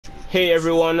Hey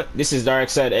everyone, this is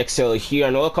DarkSideXL here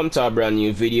and welcome to a brand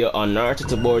new video on Naruto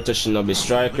to Boruto Shinobi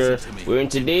Striker, where in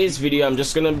today's video I'm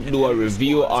just gonna do a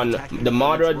review on the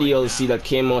Madara DLC that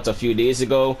came out a few days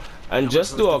ago and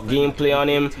just do a gameplay on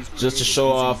him, just to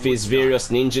show off his various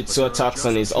ninjutsu attacks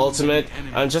and his ultimate,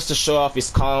 and just to show off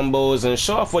his combos and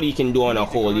show off what he can do on a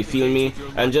whole, you feel me?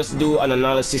 And just do an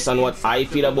analysis on what I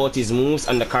feel about his moves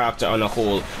and the character on a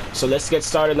whole. So let's get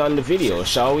started on the video,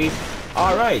 shall we?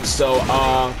 Alright, so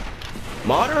the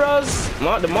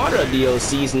Madara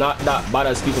DLC is not that bad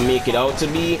as people make it out to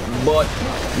be, but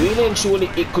really and truly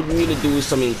it could really do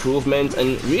some improvement,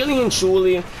 and really and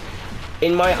truly,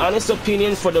 in my honest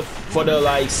opinion, for the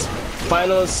finals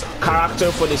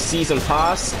character for the season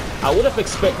pass, I would have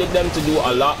expected them to do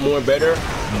a lot more better,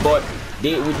 but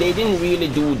they didn't really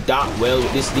do that well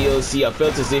with this DLC. I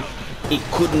felt as if it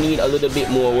could need a little bit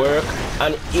more work,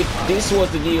 and if this was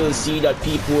the DLC that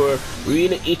people were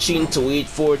really itching to wait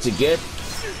for to get,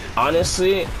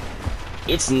 honestly,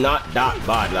 it's not that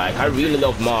bad. Like, I really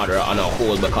love Madara on a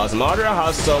whole, because Madara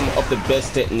has some of the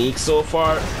best techniques so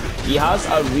far. He has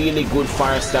a really good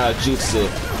fire style jutsu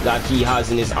that he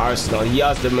has in his arsenal. He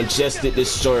has the Majestic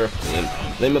Destroyer flame.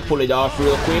 Let me pull it off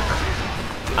real quick.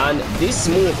 And this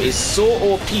move is so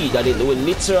OP that it will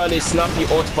literally snap you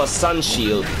out of a sun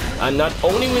shield. And not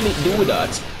only will it do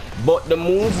that, but the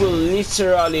move will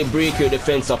literally break your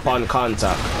defense upon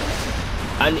contact.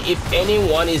 And if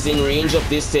anyone is in range of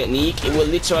this technique, it will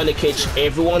literally catch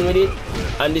everyone with it.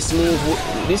 And this move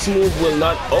will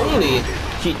not only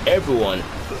hit everyone,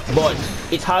 but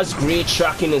it has great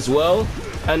tracking as well,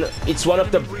 and it's one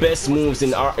of the best moves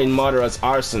in Madara's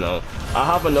arsenal. I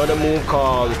have another move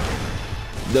called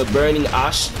the Burning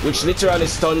Ash, which literally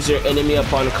stuns your enemy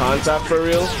upon contact for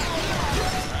real.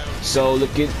 So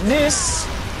look at this.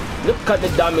 Look at the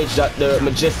damage that the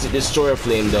Majestic Destroyer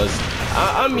Flame does.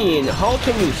 I mean, how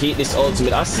can you hate this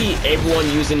ultimate? I see everyone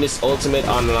using this ultimate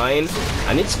online,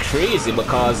 and it's crazy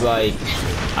because, like,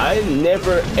 I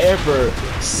never ever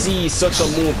see such a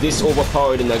move this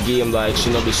overpowered in a game like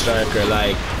Shinobi Striker.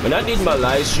 Like, when I did my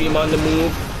live stream on the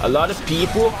move, a lot of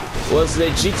people was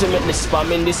legitimately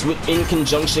spamming this in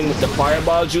conjunction with the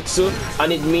Fireball Jutsu,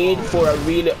 and it made for a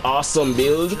really awesome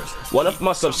build. One of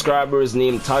my subscribers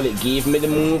named Talit gave me the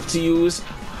move to use,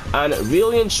 and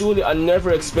really and truly I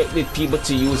never expected people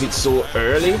to use it so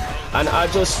early, and I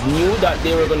just knew that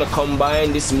they were going to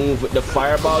combine this move with the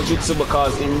Fireball Jutsu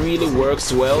because it really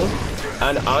works well.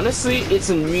 And honestly, it's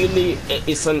an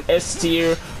S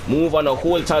tier move on a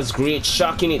whole. It has great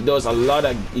shocking, it does a lot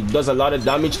of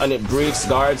damage, and it breaks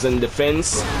guards and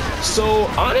defense. So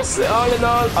honestly, all in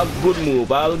all, a good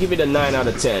move. I'll give it a 9 out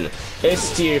of 10.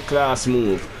 S tier class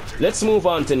move. Let's move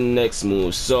on to the next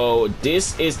move. So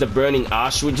this is the Burning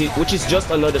Ash, which is just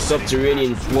another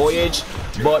subterranean voyage,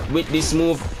 but with this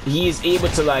move he is able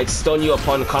to like stun you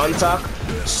upon contact.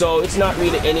 So it's not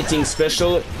really anything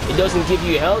special. It doesn't give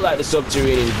you health like the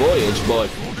subterranean voyage, but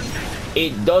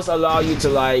it does allow you to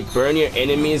like burn your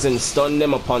enemies and stun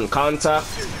them upon contact.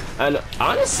 And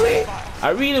honestly, I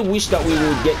really wish that we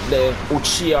would get the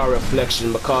Uchiha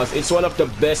Reflection, because it's one of the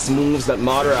best moves that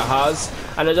Madara has,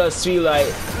 and I just feel like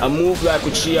a move like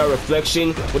Uchiha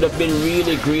Reflection would have been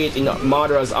really great in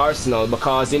Madara's arsenal,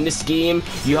 because in this game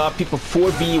you have people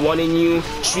 4v1 in you,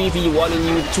 3v1 in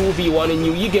you, 2v1 in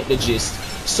you, you get the gist.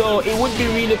 So it would be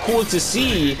really cool to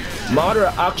see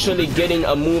Madara actually getting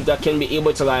a move that can be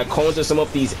able to like counter some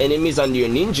of these enemies and their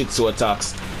ninjutsu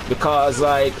attacks, because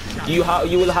like you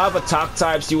will have attack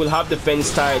types, you will have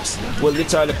defense types will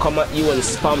literally come at you and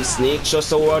spam snake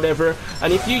just or whatever,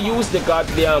 and if you use the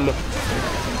goddamn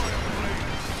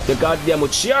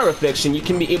Uchiha Reflection, you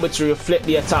can be able to reflect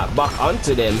the attack back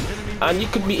onto them, and you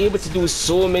could be able to do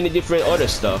so many different other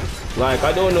stuff. Like,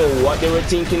 I don't know what they were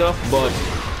thinking of, but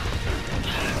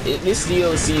this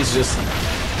DLC is just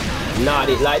not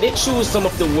it. Like, they choose some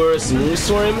of the worst moves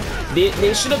for him. They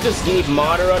should have just gave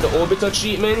Madara the orbital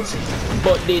treatment,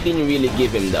 but they didn't really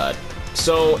give him that.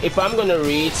 So if I'm gonna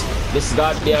rate this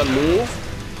goddamn move,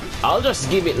 I'll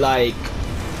just give it like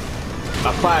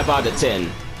a 5 out of 10.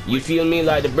 You feel me?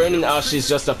 Like, the Burning Ash is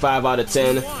just a 5 out of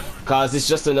 10, cause it's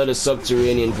just another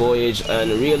subterranean voyage, and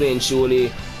really and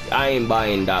truly I ain't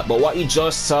buying that. But what you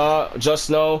just saw just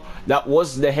now, that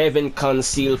was the Heaven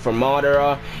Conceal for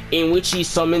Madara, in which he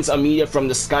summons a meteor from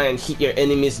the sky and hit your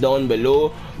enemies down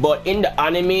below. But in the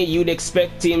anime, you'd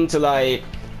expect him to like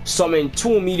summon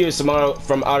 2 meteors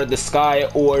from out of the sky,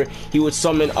 or he would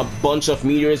summon a bunch of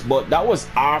meteors, but that was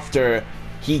after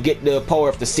he get the power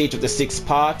of the Sage of the 6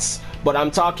 Paths. But I'm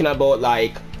talking about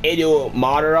like Edo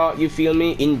Madara, you feel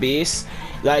me, in base.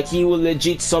 Like he will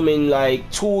legit summon like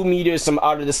 2 meters from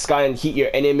out of the sky and hit your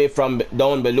enemy from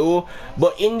down below.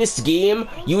 But in this game,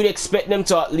 you would expect them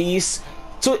to at least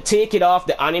to take it off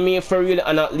the anime for real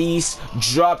and at least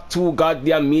drop 2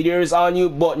 goddamn meteors on you.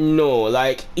 But no,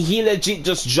 like he legit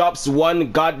just drops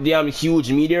 1 goddamn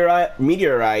huge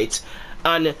meteorite,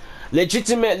 and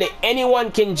legitimately anyone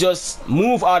can just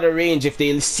move out of range if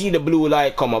they see the blue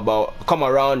light come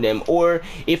around them, or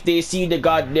if they see the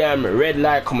goddamn red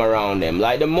light come around them.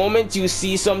 Like the moment you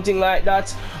see something like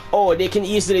that, oh, they can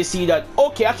easily see that,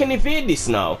 okay, I can evade this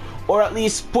now, or at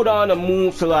least put on a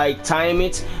move to like time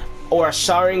it, or a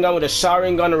Sharingan with a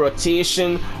Sharingan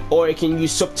rotation, or you can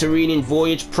use Subterranean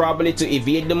Voyage probably to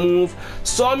evade the move.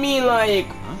 So I mean, like,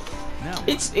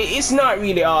 it's not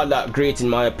really all that great in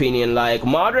my opinion. Like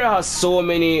Madara has so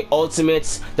many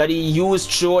ultimates that he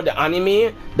used throughout the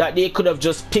anime that they could have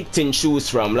just picked and choose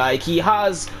from. Like he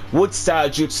has wood style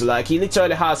jutsu, like he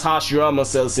literally has Hashirama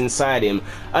cells inside him,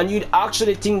 and you'd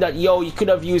actually think that, yo, you could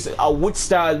have used a wood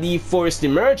style leaf forest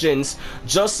emergence,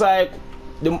 just like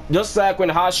when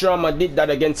Hashirama did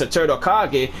that against the third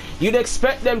Hokage. You'd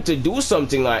expect them to do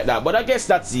something like that, but I guess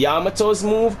that's Yamato's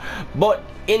move. But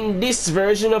in this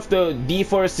version of the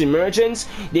D-Force Emergence,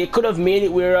 they could have made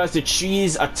it whereas the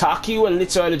trees attack you and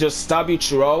literally just stab you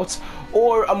throughout,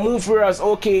 or a move whereas,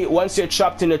 okay, once you're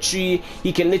trapped in a tree,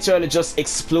 he can literally just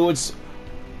explodes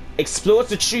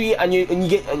the tree and you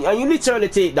literally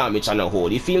take damage on a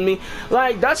hole. You feel me?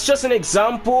 Like that's just an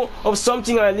example of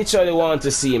something I literally want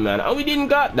to see, man, and we didn't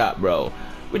got that, bro.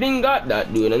 We didn't got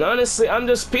that, dude, and honestly I'm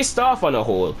just pissed off on a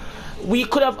whole. We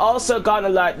could have also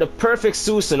gotten like the perfect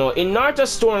Susanoo in Naruto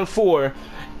Storm 4.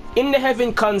 In the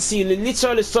Heaven Conceal, he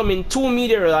literally summoned 2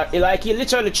 meteor, like he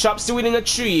literally traps you within a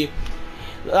tree.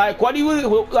 Like what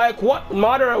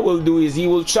Madara will do is he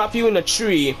will trap you in a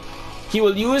tree. He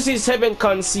will use his Heaven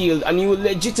Concealed and he will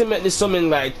legitimately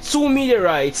summon like 2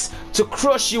 meteorites to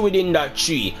crush you within that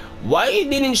tree. Why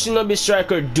didn't Shinobi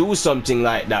Striker do something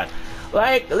like that?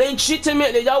 Like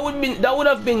legitimately, that would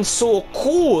have been so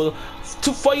cool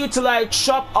for you to like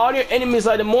trap all your enemies.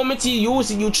 Like the moment you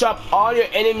use it, you trap all your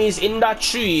enemies in that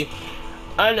tree,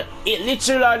 and it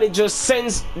literally just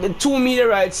sends the 2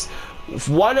 meteorites.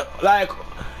 One, like,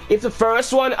 if the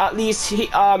first one at least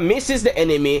misses the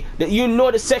enemy, that you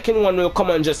know the second one will come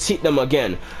and just hit them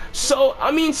again. So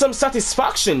I mean, some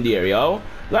satisfaction there, yo.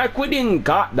 Like we didn't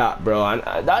got that, bro,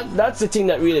 and that's the thing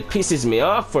that really pisses me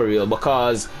off for real,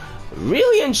 because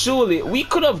really and truly we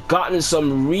could have gotten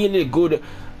some really good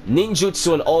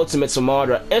ninjutsu and ultimates from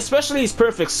Madara, especially his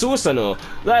perfect Susanoo.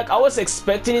 Like I was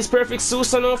expecting his perfect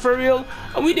Susanoo for real,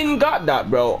 and we didn't got that,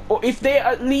 bro. Or if they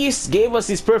at least gave us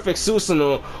his perfect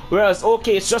Susanoo, whereas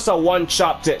okay, it's just a one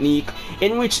chop technique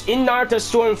in which in Naruto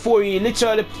Storm 4 he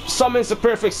literally summons the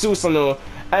perfect Susanoo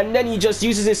and then he just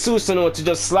uses his Susanoo to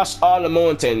just slash all the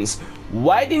mountains.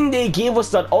 Why didn't they give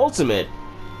us that ultimate?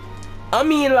 I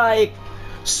mean, like,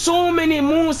 so many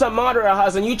moves that Madara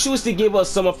has, and you choose to give us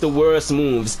some of the worst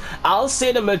moves. I'll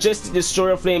say the Majestic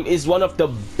Destroyer Flame is one of the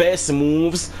best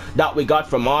moves that we got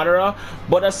from Madara,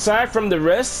 but aside from the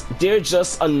rest, they're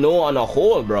just a no on a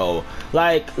whole, bro.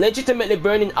 Like, legitimately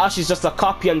Burning Ash is just a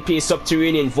copy and paste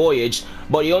Subterranean Voyage,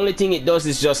 but the only thing it does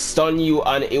is just stun you,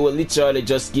 and it will literally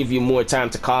just give you more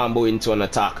time to combo into an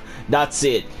attack. That's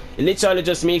it. It literally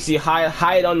just makes you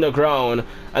hide on the ground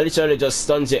and literally just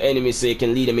stuns your enemy so you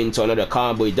can lead them into another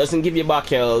combo. It doesn't give you back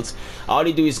health. All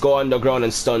you do is go on the ground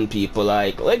and stun people.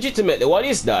 Like, legitimately, what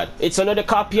is that? It's another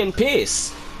copy and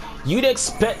paste. You'd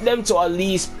expect them to at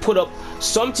least put up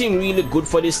something really good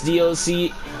for this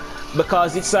DLC,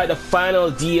 because it's like the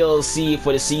final DLC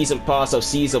for the Season Pass of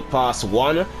Season Pass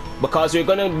 1, because we're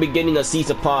gonna be getting a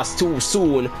Season Pass 2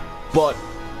 soon, but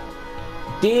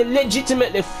they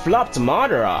legitimately flopped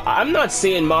Madara. I'm not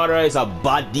saying Madara is a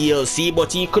bad DLC,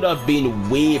 but he could have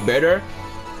been way better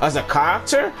as a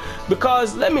character,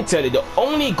 because let me tell you, the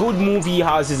only good move he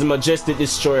has is Majestic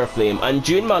Destroyer Flame, and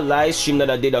during my live stream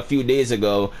that I did a few days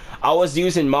ago, I was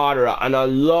using Madara and I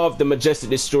love the Majestic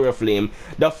Destroyer Flame.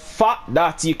 The fact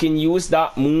that you can use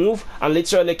that move and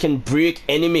literally can break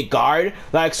enemy guard,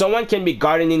 like someone can be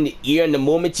guarding in the air and the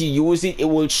moment you use it, it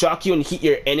will shock you and hit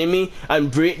your enemy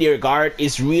and break their guard,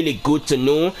 is really good to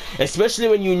know, especially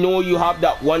when you know you have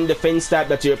that one defense type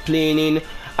that you're playing in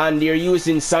and they're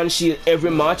using Sun Shield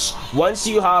every match. Once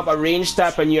you have a range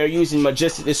type and you're using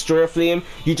Majestic Destroyer Flame,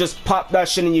 you just pop that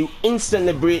shit and you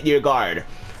instantly break their guard.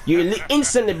 You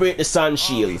instantly break the Sun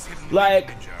Shield.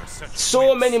 Like,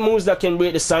 so many moves that can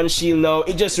break the Sun Shield now,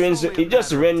 it just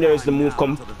renders the move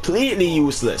completely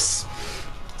useless.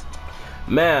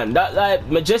 Man, that like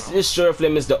Majestic Destroyer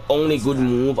Flame is the only good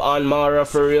move on Madara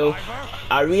for real.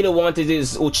 I really wanted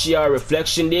his Uchiha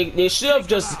Reflection. They should have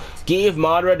just gave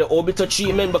Madara the Obito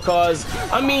treatment, because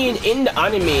I mean in the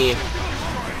anime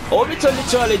Obito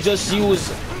literally just used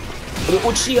the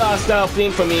Uchiha style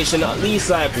flame formation at least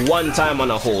like one time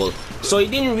on a whole. So he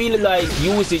didn't really like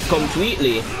use it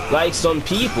completely like some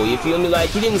people, you feel me? Like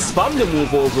he didn't spam the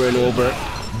move over and over,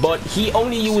 but he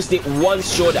only used it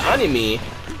once through the anime,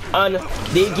 and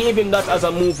they gave him that as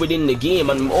a move within the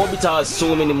game, and Obito has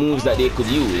so many moves that they could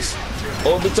use.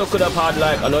 Obito could have had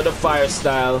like another fire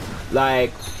style,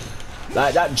 like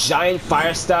that giant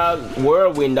fire style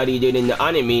whirlwind that he did in the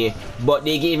anime, but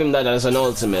they gave him that as an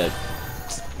ultimate.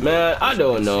 Man, I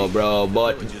don't know, bro,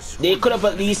 but they could have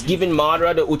at least given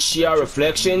Madara the Uchiha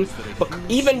Reflection. But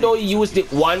even though he used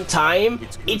it one time,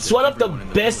 it's one of the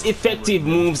best effective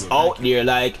moves out there.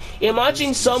 Like,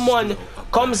 imagine someone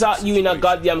comes at you in a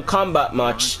goddamn combat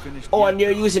match, oh, and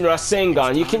they're using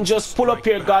Rasengan. You can just pull up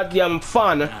your goddamn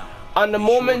fan, and the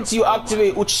moment you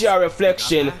activate Uchiha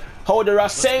Reflection, how the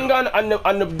Rasengan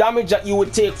and the damage that you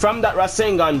would take from that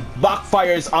Rasengan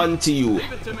backfires onto you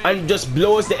and just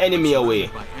blows the enemy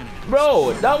away.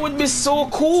 Bro, that would be so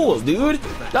cool, dude.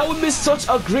 That would be such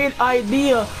a great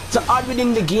idea to add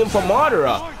within the game for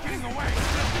Madara.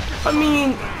 I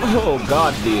mean, oh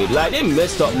god, dude, like they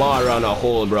messed up Madara on a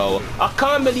whole, bro. I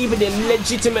can't believe it. They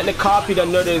legitimately copied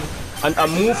another and a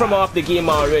move from off the game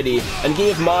already and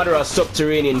gave Madara a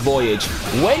subterranean voyage.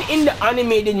 When in the anime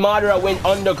did Madara went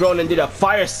underground and did a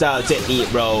fire style technique,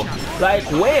 bro? Like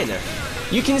when?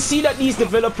 You can see that these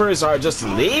developers are just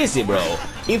lazy, bro.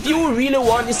 If you really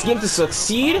want this game to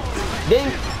succeed,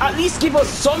 then at least give us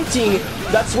something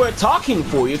that's worth talking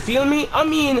for, you feel me? I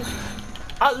mean,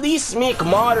 at least make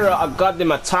Madara a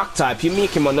goddamn attack type. You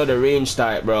make him another range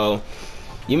type, bro.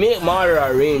 You make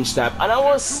Madara a range type. And I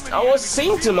was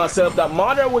saying to myself that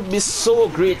Madara would be so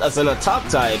great as an attack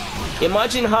type.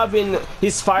 Imagine having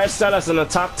his fire style as an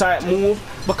attack type move,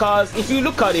 because if you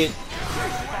look at it,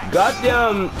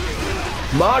 goddamn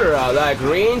Madara, like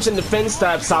range and defense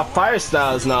types have fire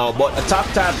styles now, but attack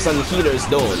types and healers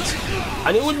don't.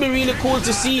 And it would be really cool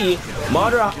to see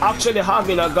Madara actually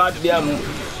having a goddamn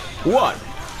what?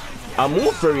 A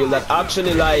move for real that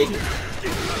actually like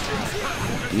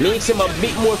makes him a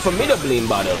bit more formidable in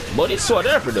battle. But it's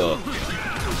whatever though.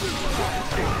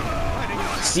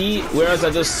 See, whereas I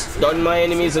just stun my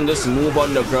enemies and just move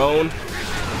on the ground.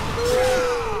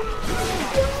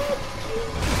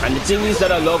 And the thing is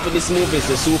that I love with this move is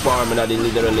the super armor that it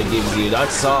literally gives you.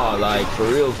 That's all, like, for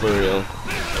real, for real.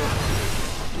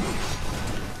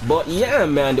 But yeah,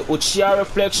 man, the Uchiha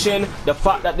Reflection, the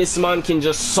fact that this man can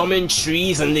just summon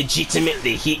trees and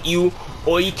legitimately hit you,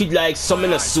 or he could like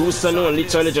summon a Susanoo and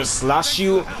literally just slash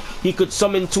you. He could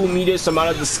summon 2 meters from out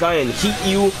of the sky and hit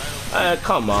you.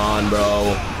 Come on,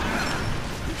 bro.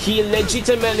 He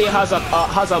legitimately has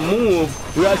a move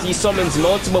whereas he summons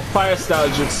multiple fire style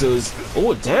jutsus.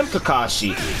 Oh damn,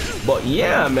 Kakashi. But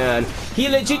yeah, man, he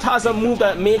legit has a move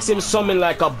that makes him summon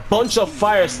like a bunch of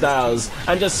fire styles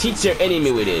and just hits your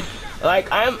enemy with it.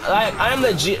 I'm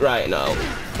legit right now.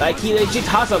 Like he legit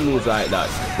has a move like that,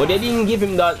 but they didn't give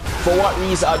him that for what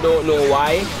reason, I don't know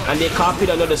why, and they copied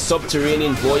another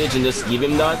subterranean voyage and just give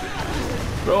him that.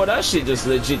 Bro, that shit just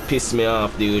legit pissed me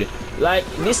off, dude. Like,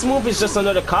 this move is just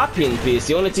another copy and paste.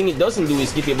 The only thing it doesn't do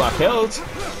is give you back health.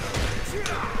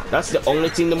 That's the only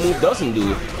thing the move doesn't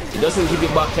do. It doesn't give you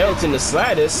back health in the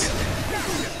slightest.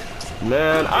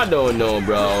 Man, I don't know,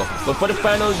 bro. But for the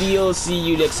final DLC,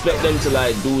 you'd expect them to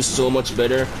like do so much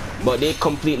better, but they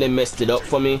completely messed it up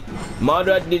for me.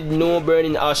 Madara did no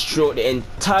Burning Ash throughout the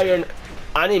entire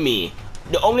anime.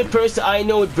 The only person I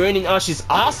know with Burning Ash is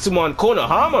Asuma and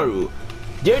Konohamaru.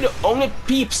 They're the only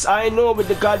peeps I know with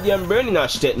the goddamn Burning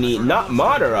Ash technique, not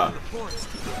Madara.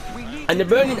 And the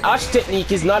Burning Ash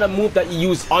technique is not a move that you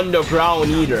use underground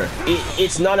either.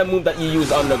 It's not a move that you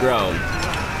use underground.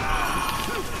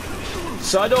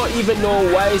 So I don't even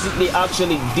know why is it they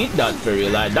actually did that for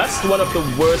real. Like, that's one of the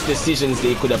worst decisions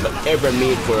they could have ever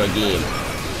made for a game.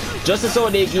 Just as how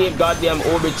they gave goddamn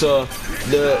Obito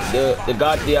the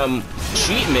goddamn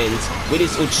treatment with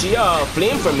his Uchiha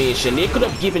flame formation, they could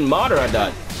have given Madara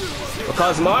that.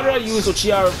 Because Madara used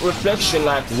Uchiha Reflection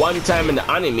like one time in the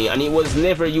anime and it was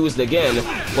never used again.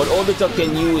 But Obito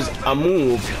can use a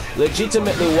move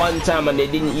legitimately one time and they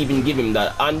didn't even give him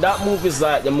that. And that move is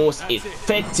like the most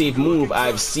effective move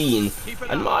I've seen.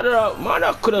 And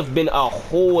Madara could have been a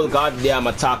whole goddamn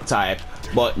attack type.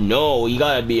 But no, you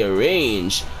gotta be a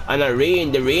range. And the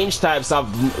range types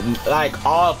have like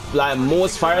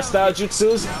most fire style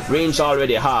jutsus range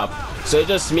already have. So it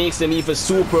just makes them even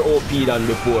super OP than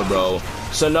before, bro.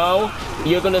 So now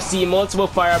you're gonna see multiple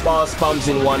fireball spams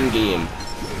in one game.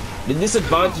 The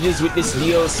disadvantages with this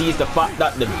DLC is the fact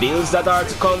that the builds that are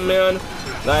to come, man.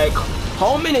 Like,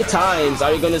 how many times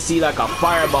are you gonna see like a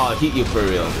fireball hit you for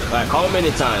real? Like, how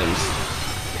many times?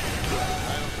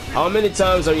 How many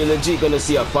times are you legit gonna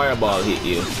see a fireball hit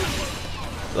you?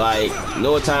 Like,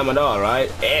 no time at all, right?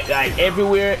 Like,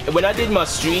 everywhere. When I did my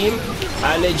stream,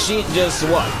 I legit just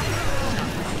what?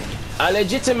 I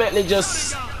legitimately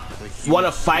just want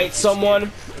to fight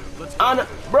someone. And,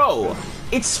 bro,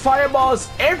 it's fireballs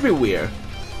everywhere.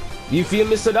 You feel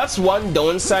me? So that's one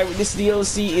downside with this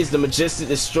DLC is the Majestic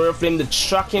Destroyer Flame, the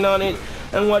tracking on it,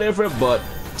 and whatever. But,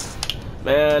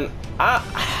 man,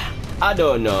 I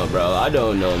don't know, bro. I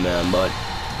don't know, man, but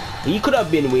he could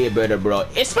have been way better, bro.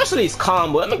 Especially his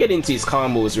combo. Let me get into his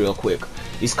combos real quick.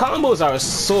 His combos are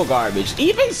so garbage.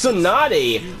 Even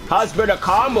Tsunade has better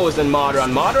combos than Madara.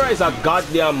 And Madara is a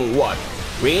goddamn, what,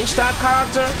 range type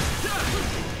character?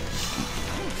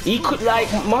 He could, like,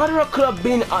 Madara could have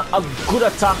been a good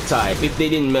attack type if they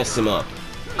didn't mess him up.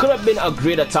 Could have been a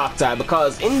great attack type,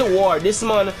 because in the war, this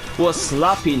man was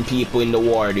slapping people in the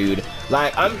war, dude.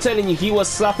 Like, I'm telling you, he was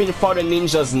slapping for the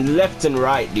ninjas left and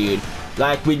right, dude.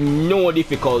 Like, with no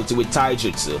difficulty with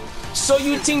taijutsu. So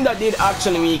you think that did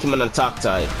actually make him an attack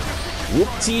type?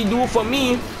 Whoop-tee-doo for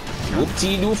me.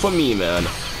 Whoop-tee-doo for me, man.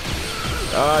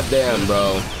 Ah, damn,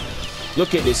 bro.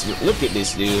 Look at this,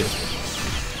 dude.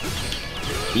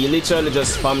 He literally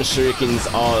just spam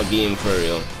shurikens all game for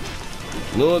real.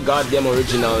 No goddamn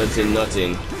originality,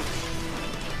 nothing.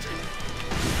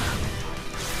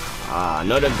 Ah,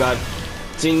 another god.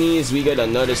 Thing is, we get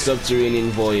another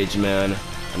subterranean voyage, man.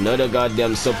 Another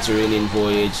goddamn subterranean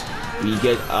voyage. We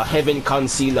get a heaven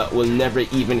conceal that will never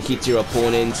even hit your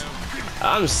opponent.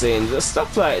 I'm saying, the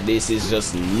stuff like this is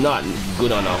just not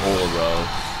good on a whole, bro.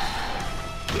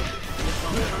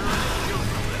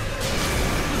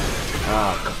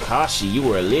 Ah, Kakashi, you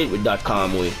were late with that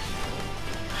Kamui.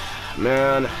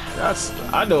 Man,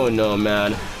 I don't know,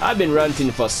 man. I've been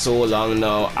ranting for so long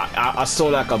now. I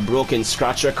sound like a broken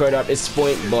scratch record at this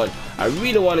point, but I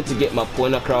really wanted to get my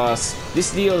point across.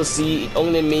 This DLC, it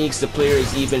only makes the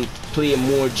players even play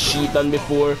more cheap than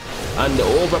before, and the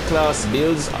overclass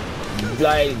builds,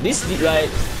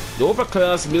 the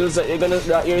overclass builds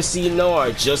that you're seeing now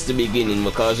are just the beginning,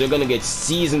 because you're gonna get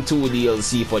Season 2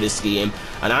 DLC for this game,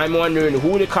 and I'm wondering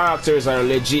who the characters are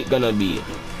legit gonna be.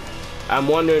 I'm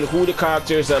wondering who the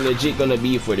characters are legit gonna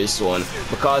be for this one,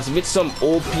 because with some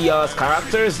OP-ass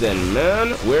characters, then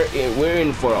man, we're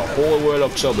in for a whole world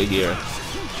of trouble here,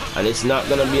 and it's not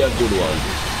gonna be a good one.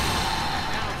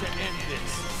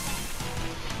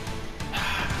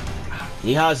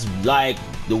 He has like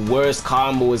the worst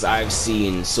combos I've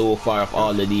seen so far of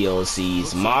all the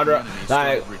DLCs. Madara,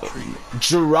 like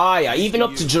Jiraiya, even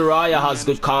up to Jiraiya has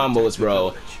good combos,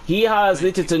 bro. He has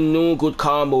little to no good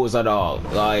combos at all.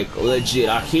 Like, legit,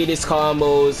 I hate his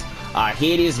combos. I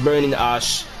hate his Burning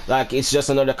Ash. Like, it's just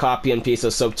another copy and paste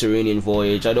of Subterranean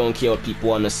Voyage. I don't care what people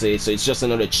want to say, so it's just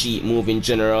another cheat move in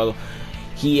general.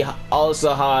 He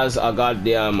also has a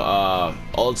goddamn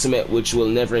ultimate which will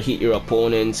never hit your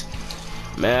opponent.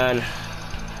 Man,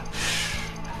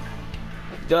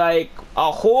 like,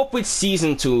 I hope with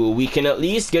Season 2 we can at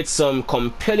least get some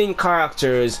compelling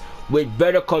characters with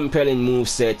better compelling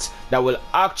movesets that will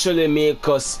actually make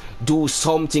us do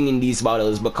something in these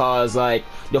battles, because like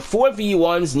the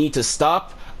 4v1s need to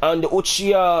stop, and the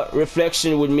Uchiha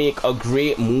Reflection would make a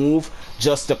great move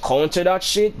just to counter that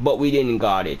shit, but we didn't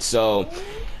got it. So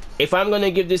if I'm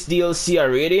gonna give this DLC a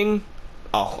rating,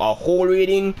 a whole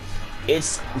rating,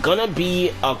 it's gonna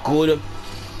be a good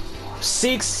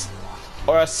 6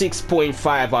 or a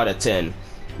 6.5 out of 10.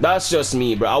 That's just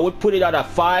me, bro. I would put it at a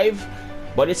 5,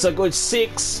 but it's a good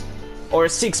 6 or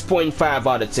 6.5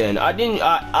 out of 10.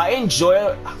 I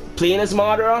enjoy playing as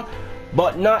Madara,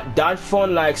 but not that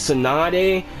fun like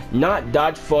Tsunade. Not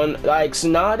that fun. Like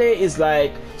Tsunade is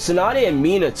like, Tsunade and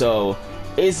Minato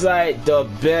is like the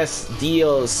best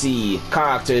DLC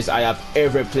characters I have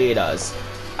ever played as.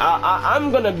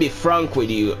 I'm gonna be frank with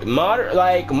you.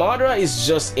 Madara is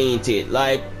just ain't it.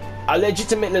 Like, I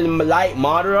legitimately like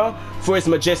Madara for his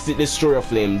Majestic Destroyer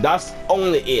Flame. That's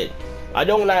only it. I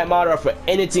don't like Madara for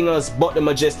anything else but the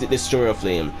Majestic Destroyer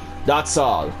Flame. That's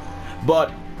all.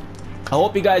 But I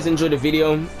hope you guys enjoyed the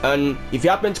video, and if you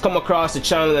happen to come across the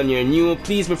channel and you're new,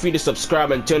 please be free to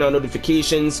subscribe and turn on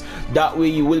notifications. That way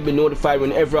you will be notified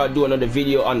whenever I do another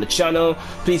video on the channel.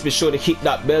 Please be sure to hit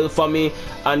that bell for me,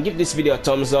 and give this video a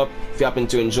thumbs up if you happen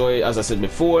to enjoy it. As I said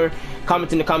before,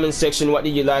 comment in the comment section what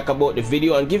did you like about the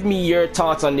video, and give me your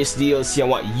thoughts on this DLC and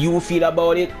what you feel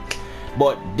about it.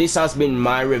 but this has been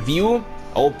my review.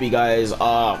 I hope you guys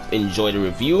enjoy the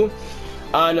review,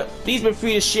 and please be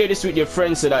free to share this with your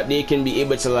friends so that they can be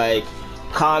able to like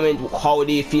comment how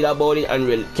they feel about it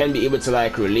and can be able to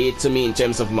like relate to me in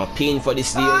terms of my pain for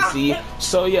this DLC.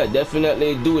 So yeah,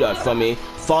 definitely do that for me.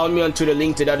 Follow me on Twitter,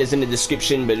 link to that is in the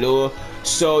description below.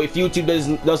 So if YouTube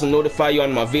doesn't notify you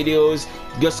on my videos,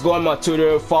 just go on my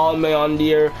Twitter, follow me on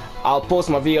there. I'll post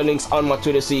my video links on my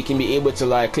Twitter so you can be able to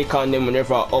like click on them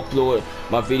whenever I upload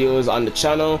my videos on the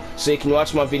channel, so you can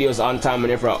watch my videos on time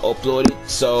whenever I upload it.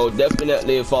 So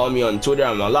definitely follow me on Twitter.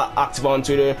 I'm a lot active on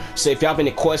Twitter, so if you have any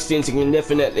questions you can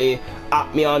definitely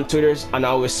at me on Twitter and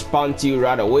I'll respond to you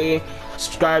right away.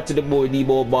 Subscribe to the boy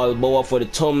DeboBalBoa for the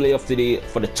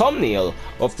thumbnail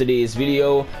of today's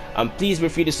video, and please be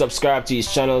free to subscribe to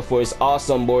his channel for his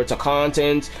awesome Boruto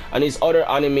content and his other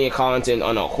anime content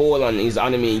on a whole, and his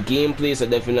anime gameplay, so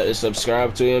definitely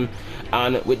subscribe to him.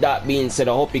 And with that being said,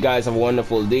 I hope you guys have a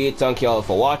wonderful day. Thank you all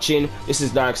for watching. This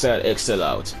is DarkSideXL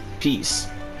out. Peace.